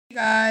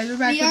Guys, we're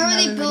back with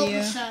another video.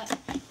 The set.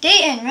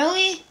 Dayton,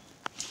 really?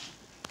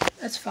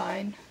 That's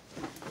fine.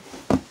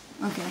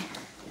 Okay.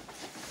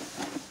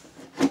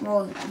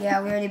 Well,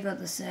 yeah, we already built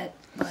the set,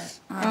 but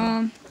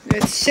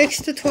it's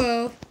 6 to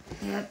 12.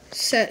 Yep.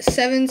 Set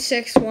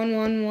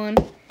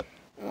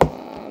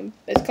 76111.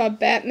 It's called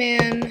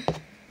Batman.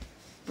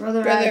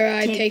 Brother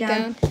Eye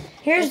Takedown.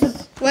 Here's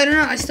the. Wait,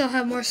 no, I still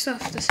have more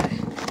stuff to say.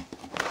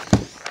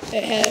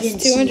 It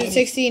has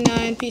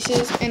 269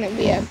 pieces, and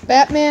we have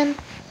Batman,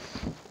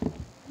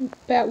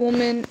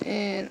 Batwoman,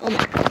 and oh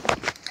my.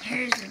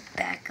 Here's the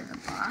back of the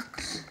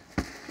box,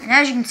 and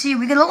as you can see,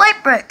 we get a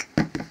light brick.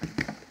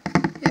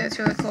 Yeah, it's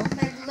really cool.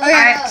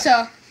 Okay,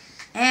 so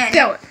and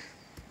do it.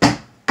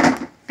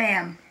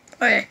 Bam.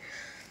 Okay,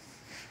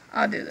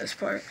 I'll do this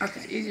part.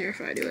 Okay. It's easier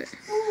if I do it.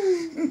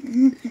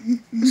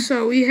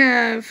 So we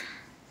have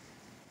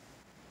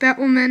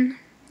Batwoman.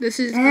 This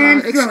is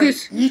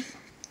exclusive.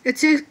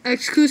 It's an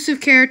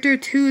exclusive character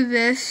to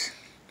this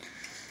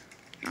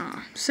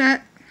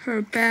set.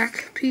 Her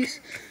back piece.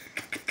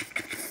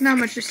 Not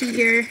much to see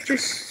here,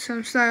 just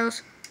some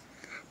styles.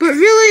 But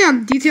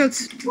really, detailed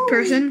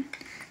person.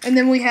 And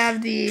then we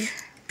have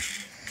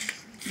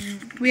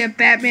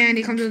Batman.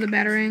 He comes with a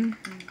batarang.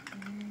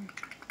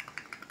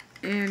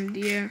 And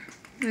yeah,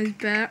 his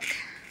back.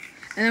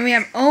 And then we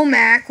have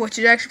Omac, which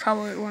is actually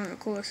probably one of the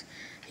coolest.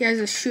 He has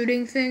a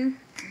shooting thing.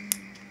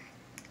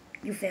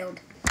 You failed.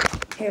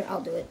 Here,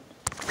 I'll do it.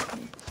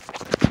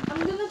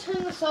 I'm gonna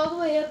turn this all the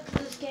way up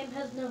because this game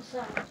has no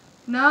sound.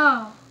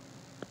 No.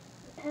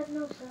 It has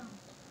no sound.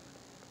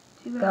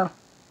 Go.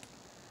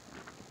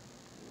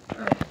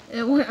 Alright,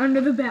 it went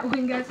under the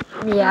Batwing, guys.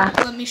 Yeah.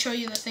 Let me show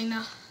you the thing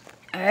now.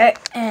 Alright,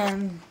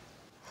 and...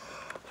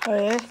 Oh,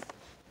 yeah?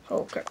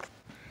 Okay.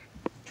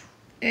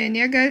 And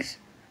yeah, guys.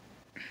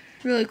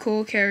 Really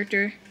cool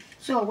character.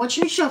 So, what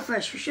should we show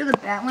first? We show the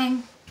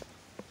Batwing.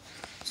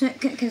 So,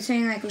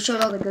 considering, like, we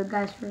showed all the good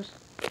guys first.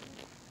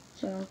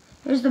 So,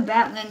 here's the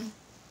Batwing.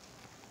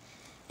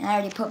 And I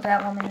already put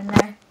Batwoman in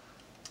there.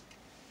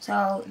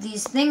 So,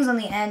 these things on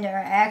the end are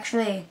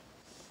actually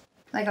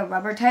like a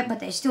rubber type, but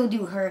they still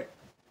do hurt.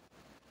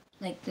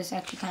 Like, this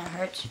actually kind of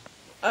hurts.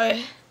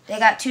 They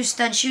got 2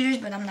 stud shooters,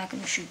 but I'm not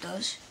going to shoot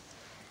those.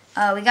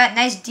 We got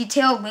nice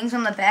detailed wings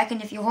on the back,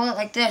 and if you hold it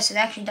like this, it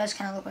actually does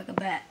kind of look like a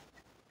bat.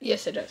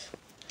 Yes, it does.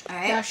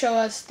 Alright. Now show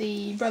us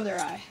the Brother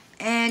Eye.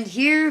 And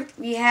here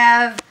we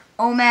have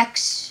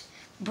Omac's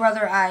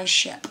Brother Eye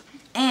ship.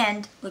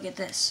 And look at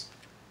this.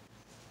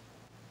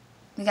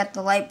 We got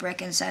the light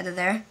brick inside of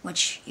there,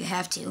 which you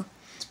have to.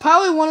 It's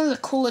probably one of the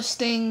coolest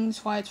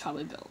things why it's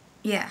probably built.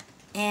 Yeah.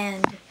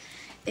 And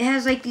it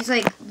has like these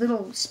like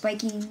little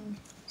spike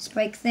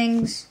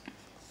things.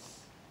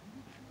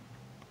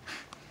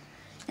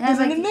 It has,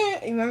 like,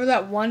 you remember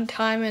that one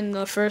time in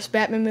the first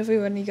Batman movie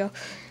when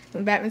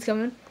Batman's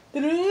coming?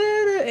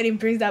 And he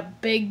brings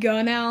that big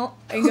gun out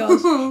and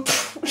goes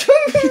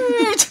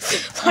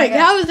like,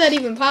 how is that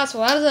even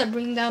possible? How does that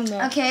bring down the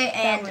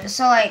and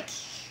so like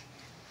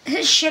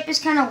his ship is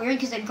kind of weird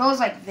because it goes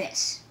like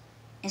this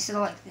instead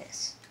of like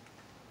this.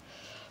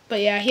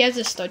 But yeah, he has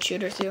a stud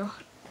shooter too.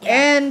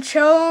 Yeah. And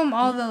show him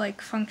all the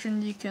like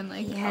functions you can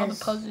all the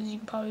poses you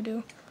can probably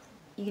do.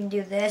 You can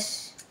do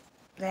this.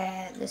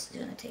 This is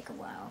gonna take a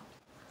while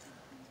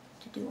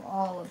to do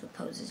all of the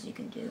poses you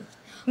can do.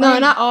 No,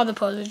 not all the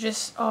poses,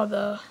 just all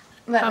the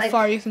how like,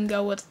 far you can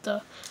go with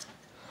the.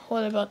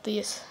 What about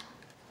these?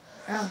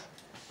 Oh,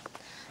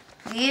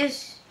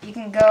 these you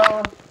can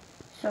go.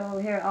 So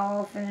here,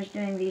 I'll finish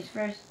doing these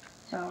first.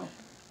 So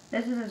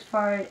this is as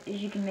far as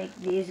you can make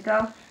these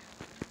go.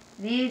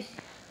 These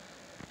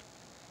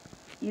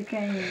you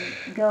can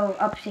go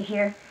up to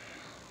here,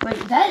 but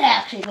that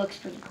actually looks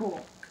pretty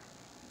cool.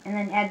 And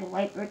then add the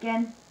light brick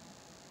in.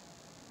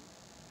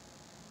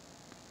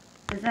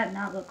 Does that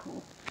not look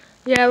cool?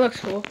 Yeah, it looks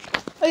cool.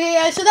 Okay,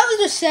 guys, so that was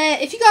the set.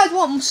 If you guys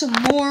want some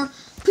more,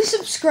 please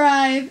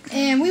subscribe,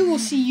 and we will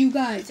see you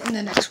guys in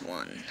the next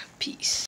one. Peace.